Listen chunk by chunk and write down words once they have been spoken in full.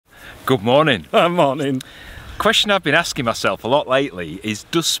Good morning. Morning. Question I've been asking myself a lot lately is,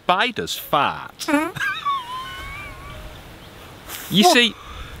 do spiders fart? You see,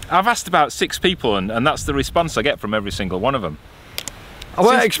 I've asked about 6 people and that's the response I get from every single one of them. I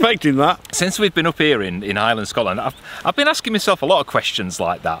weren't expecting that. Since we've been up here in Highland, Scotland, I've been asking myself a lot of questions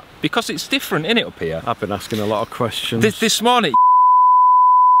like that because it's different, innit, up here? I've been asking a lot of questions. This morning,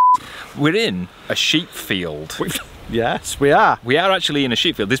 we're in a sheep field. Yes, we are. We are actually in a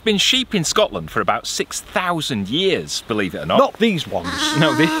sheep field. There's been sheep in Scotland for about 6,000 years, believe it or not. Not these ones.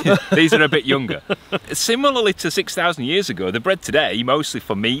 No, these are a bit younger. Similarly to 6,000 years ago, they're bred today mostly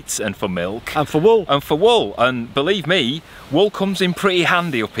for meat and for milk. And for wool. And for wool. And believe me, wool comes in pretty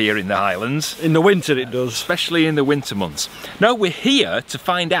handy up here in the Highlands. In the winter it does. Especially in the winter months. Now we're here to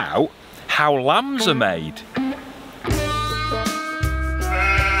find out how lambs are made.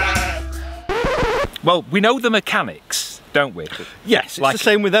 Well, we know the mechanics, don't we? Yes, it's the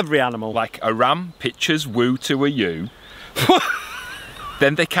same with every animal. Like a ram pitches woo to a ewe.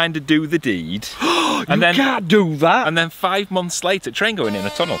 Then they kind of do the deed. And you can't do that. And then 5 months later, train going in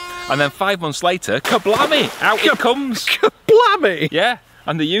a tunnel. And then 5 months later, kablammy, out it comes. Kablammy? Yeah.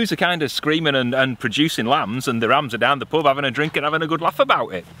 And the ewes are kind of screaming and producing lambs, and the rams are down the pub having a drink and having a good laugh about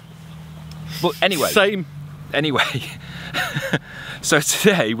it. But anyway. Same. Anyway. So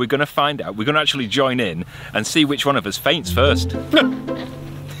today we're going to find out, we're going to actually join in and see which one of us faints first.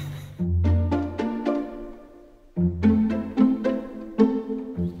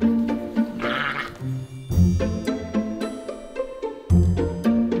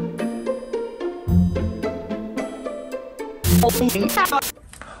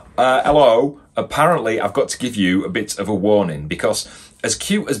 Hello. Apparently I've got to give you a bit of a warning because as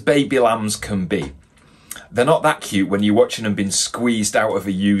cute as baby lambs can be, they're not that cute when you're watching them being squeezed out of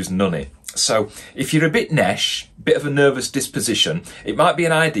a ewe's nunny. So if you're a bit nesh, bit of a nervous disposition, it might be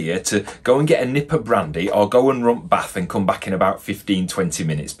an idea to go and get a nip of brandy or go and rump bath and come back in about 15-20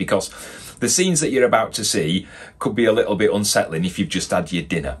 minutes because the scenes that you're about to see could be a little bit unsettling if you've just had your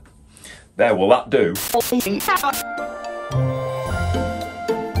dinner. There, will that do?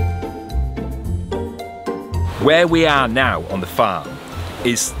 Where we are now on the farm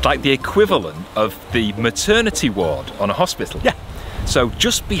is like the equivalent of the maternity ward on a hospital. Yeah. So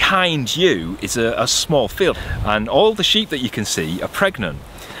just behind you is a small field and all the sheep that you can see are pregnant.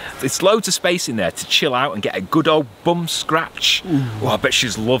 There's loads of space in there to chill out and get a good old bum scratch. Oh, I bet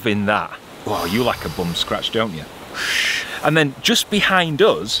she's loving that. Oh, you like a bum scratch, don't you? And then just behind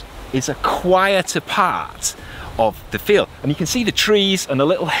us is a quieter part of the field. And you can see the trees and a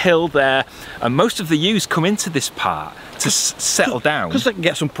little hill there. And most of the ewes come into this part to settle down. Because they can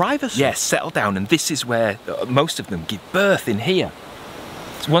get some privacy. Yes, settle down, and this is where most of them give birth, in here.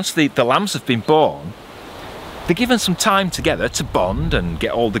 So once the lambs have been born, they're given some time together to bond and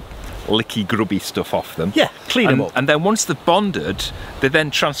get all the licky, grubby stuff off them. Yeah, clean them up. And then once they're bonded, they're then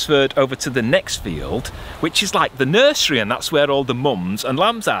transferred over to the next field, which is like the nursery, and that's where all the mums and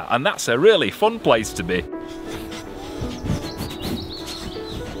lambs are, and that's a really fun place to be.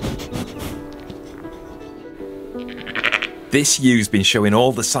 This ew's been showing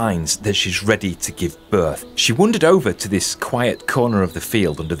all the signs that she's ready to give birth. She wandered over to this quiet corner of the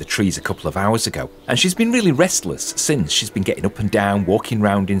field under the trees a couple of hours ago, and she's been really restless since. She's been getting up and down, walking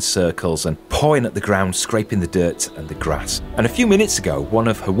round in circles and pawing at the ground, scraping the dirt and the grass. And a few minutes ago, one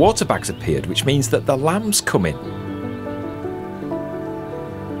of her water bags appeared, which means that the lamb's coming.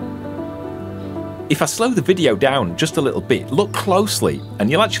 If I slow the video down just a little bit, look closely, and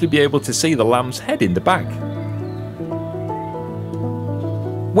you'll actually be able to see the lamb's head in the bag.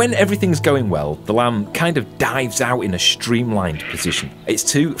 When everything's going well, the lamb kind of dives out in a streamlined position. Its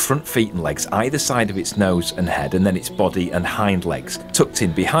 2 front feet and legs either side of its nose and head, and then its body and hind legs tucked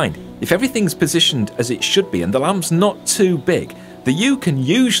in behind. If everything's positioned as it should be and the lamb's not too big, the ewe can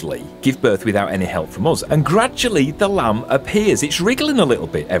usually give birth without any help from us, and gradually the lamb appears. It's wriggling a little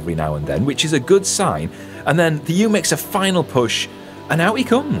bit every now and then, which is a good sign, and then the ewe makes a final push and out he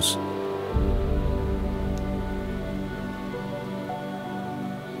comes.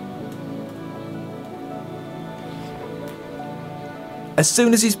 As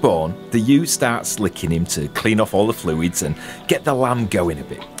soon as he's born, the ewe starts licking him to clean off all the fluids and get the lamb going a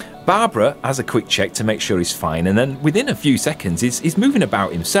bit. Barbara has a quick check to make sure he's fine, and then within a few seconds he's moving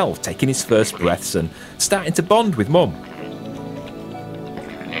about himself, taking his first breaths and starting to bond with Mum.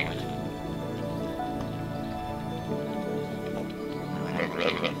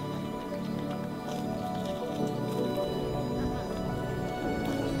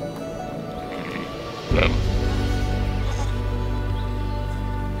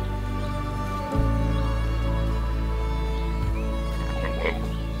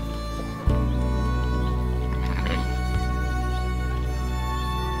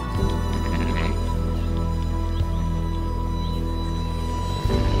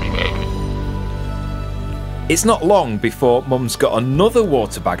 It's not long before Mum's got another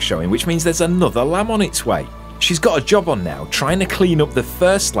water bag showing, which means there's another lamb on its way. She's got a job on now, trying to clean up the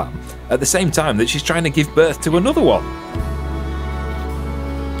first lamb at the same time that she's trying to give birth to another one.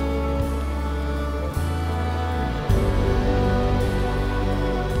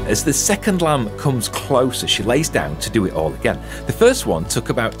 As the second lamb comes closer, she lays down to do it all again. The first one took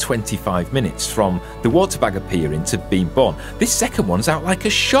about 25 minutes from the water bag appearing to being born. This second one's out like a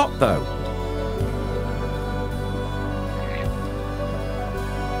shot though.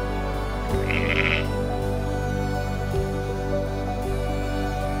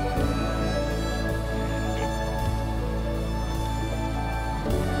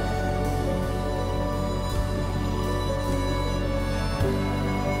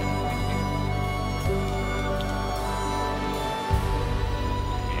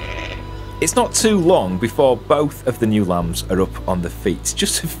 It's not too long before both of the new lambs are up on the feet.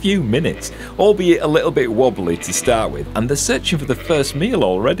 Just a few minutes, albeit a little bit wobbly to start with, and they're searching for the first meal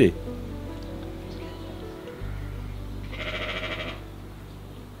already.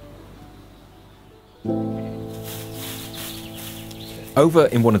 Over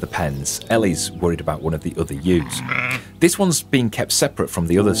in one of the pens, Ellie's worried about one of the other ewes. This one's been kept separate from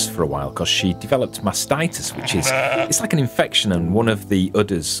the others for a while because she developed mastitis, which is it's like an infection, and one of the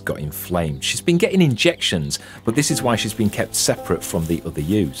udders got inflamed. She's been getting injections, but this is why she's been kept separate from the other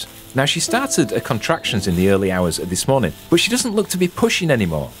ewes. Now, she started her contractions in the early hours of this morning, but she doesn't look to be pushing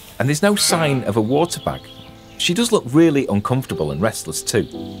anymore, and there's no sign of a water bag. She does look really uncomfortable and restless too.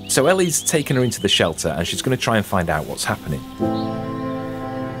 So Ellie's taken her into the shelter and she's going to try and find out what's happening.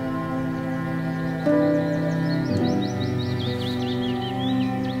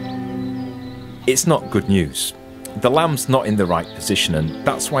 It's not good news. The lamb's not in the right position, and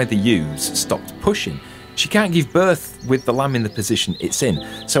that's why the ewes stopped pushing. She can't give birth with the lamb in the position it's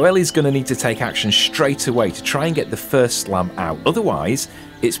in, so Ellie's going to need to take action straight away to try and get the first lamb out. Otherwise,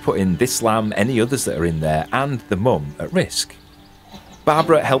 it's putting this lamb, any others that are in there, and the mum at risk.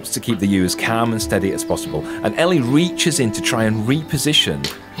 Barbara helps to keep the ewe as calm and steady as possible, and Ellie reaches in to try and reposition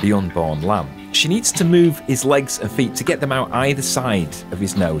the unborn lamb. She needs to move his legs and feet to get them out either side of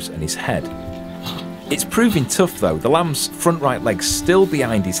his nose and his head. It's proving tough though, the lamb's front right leg's still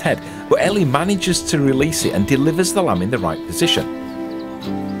behind his head, but Ellie manages to release it and delivers the lamb in the right position.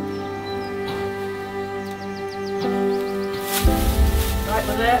 Right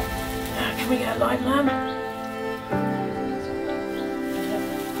with it. Can we get a live lamb?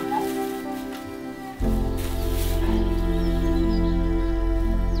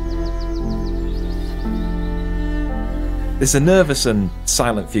 There's a nervous and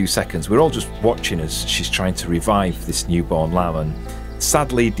silent few seconds. We're all just watching as she's trying to revive this newborn lamb, and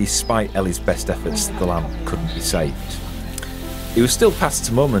sadly, despite Ellie's best efforts, the lamb couldn't be saved. He was still passed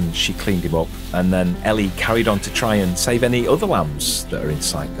to Mum and she cleaned him up, and then Ellie carried on to try and save any other lambs that are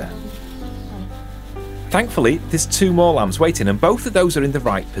inside there. Thankfully, there's two more lambs waiting, and both of those are in the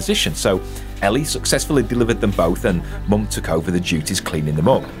right position, so Ellie successfully delivered them both and Mum took over the duties cleaning them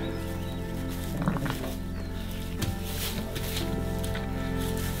up.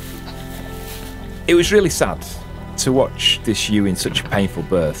 It was really sad to watch this ewe in such a painful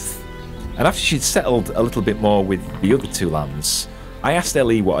birth, and after she'd settled a little bit more with the other two lambs, I asked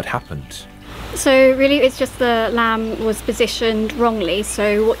Ellie what had happened. So really it's just the lamb was positioned wrongly.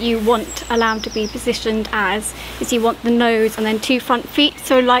 So what you want a lamb to be positioned as is you want the nose and then two front feet,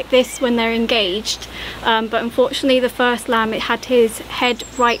 so like this when they're engaged. But unfortunately the first lamb, it had his head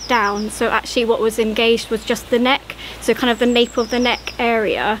right down, so actually what was engaged was just the neck, so kind of the nape of the neck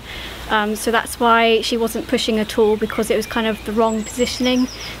area. So that's why she wasn't pushing at all, because it was kind of the wrong positioning.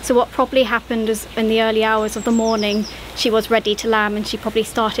 So what probably happened is in the early hours of the morning she was ready to lamb and she probably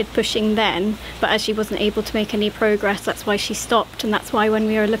started pushing then, but as she wasn't able to make any progress, that's why she stopped. And that's why when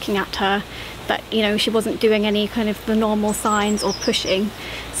we were looking at her, that, you know, she wasn't doing any kind of the normal signs or pushing.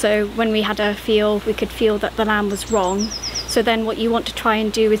 So when we had her feel, we could feel that the lamb was wrong. So then what you want to try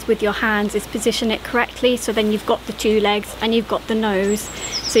and do is with your hands is position it correctly, so then you've got the two legs and you've got the nose,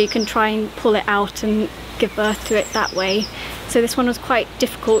 so you can try and pull it out and give birth to it that way. So this one was quite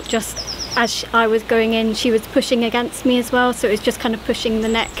difficult. Just as I was going in, she was pushing against me as well, so it was just kind of pushing the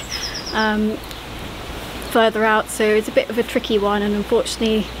neck further out. So it's a bit of a tricky one, and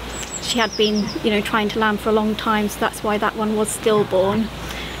unfortunately she had been, you know, trying to lamb for a long time, so that's why that one was stillborn.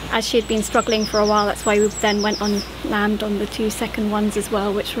 As she had been struggling for a while, that's why we then went on lambed on the two second ones as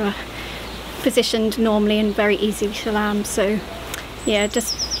well, which were positioned normally and very easy to lamb. So yeah,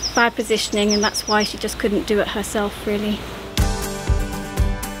 just bad positioning, and that's why she just couldn't do it herself really.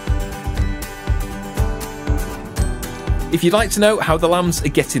 If you'd like to know how the lambs are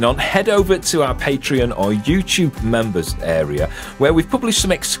getting on, head over to our Patreon or YouTube members area, where we've published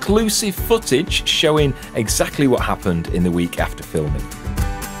some exclusive footage showing exactly what happened in the week after filming.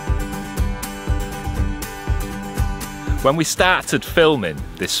 When we started filming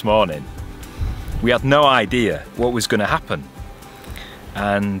this morning, we had no idea what was going to happen,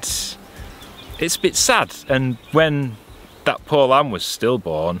 and it's a bit sad. And when that poor lamb was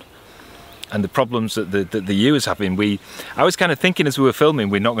stillborn and the problems that the ewe was having, I was kind of thinking as we were filming,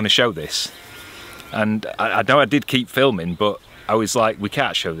 we're not going to show this. And I know I did keep filming, but I was like, we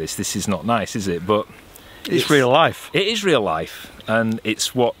can't show this. This is not nice, is it? But it's real life. It is real life, and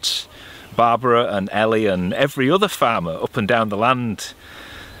it's what Barbara and Ellie and every other farmer up and down the land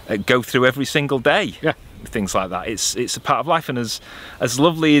go through every single day. Yeah, things like that. It's a part of life, and as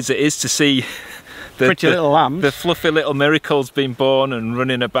lovely as it is to see pretty little lambs, the fluffy little miracles being born and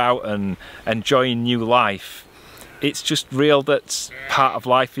running about and enjoying new life, it's just real that part of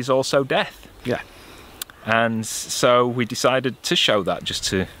life is also death. Yeah. And so we decided to show that, just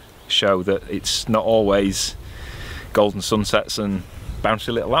to show that it's not always golden sunsets and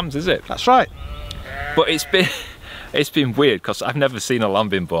bouncy little lambs, is it? That's right. But it's been weird because I've never seen a lamb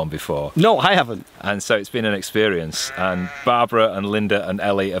being born before. No, I haven't. And so it's been an experience, and Barbara and Linda and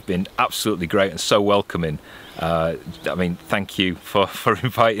Ellie have been absolutely great and so welcoming. I mean, thank you for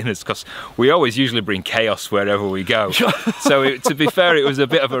inviting us, because we always usually bring chaos wherever we go. So to be fair, it was a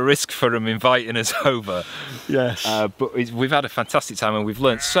bit of a risk for them inviting us over. Yes. But we've had a fantastic time, and we've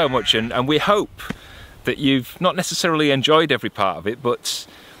learnt so much, and we hope that you've not necessarily enjoyed every part of it, but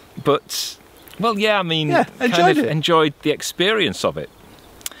well, yeah, I mean, yeah, enjoyed the experience of it.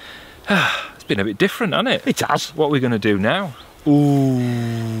 It's been a bit different, hasn't it? It has. What are we going to do now? Ooh,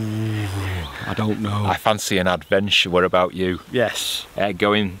 I don't know. I fancy an adventure. What about you? Yes.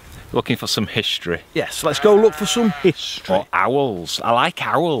 Looking for some history. Yes, let's go look for some history. Or owls. I like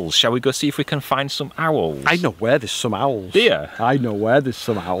owls. Shall we go see if we can find some owls? I know where there's some owls. Do you? I know where there's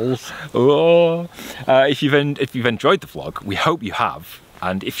some owls. Oh. If you've enjoyed the vlog, we hope you have.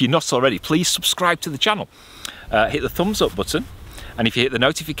 And if you're not already, please subscribe to the channel. Hit the thumbs up button. And if you hit the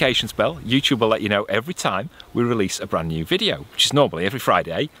notifications bell, YouTube will let you know every time we release a brand new video, which is normally every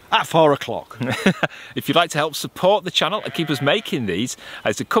Friday at 4 o'clock. If you'd like to help support the channel and keep us making these,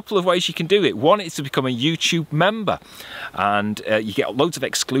 there's a couple of ways you can do it. One is to become a YouTube member, and you get loads of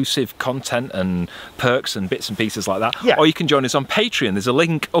exclusive content and perks and bits and pieces like that. Yeah. Or you can join us on Patreon. There's a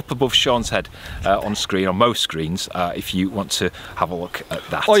link up above Sean's head on screen, on most screens, if you want to have a look at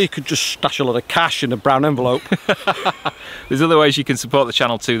that. Or you could just stash a lot of cash in a brown envelope. There's other ways you can support the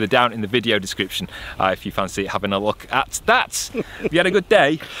channel too. They're down in the video description if you fancy having a look at that. Have you had a good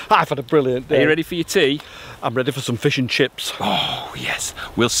day? I've had a brilliant day. Are you ready for your tea? I'm ready for some fish and chips. Oh yes.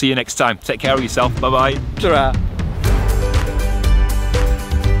 We'll see you next time. Take care of yourself. Bye bye. Ta-ra.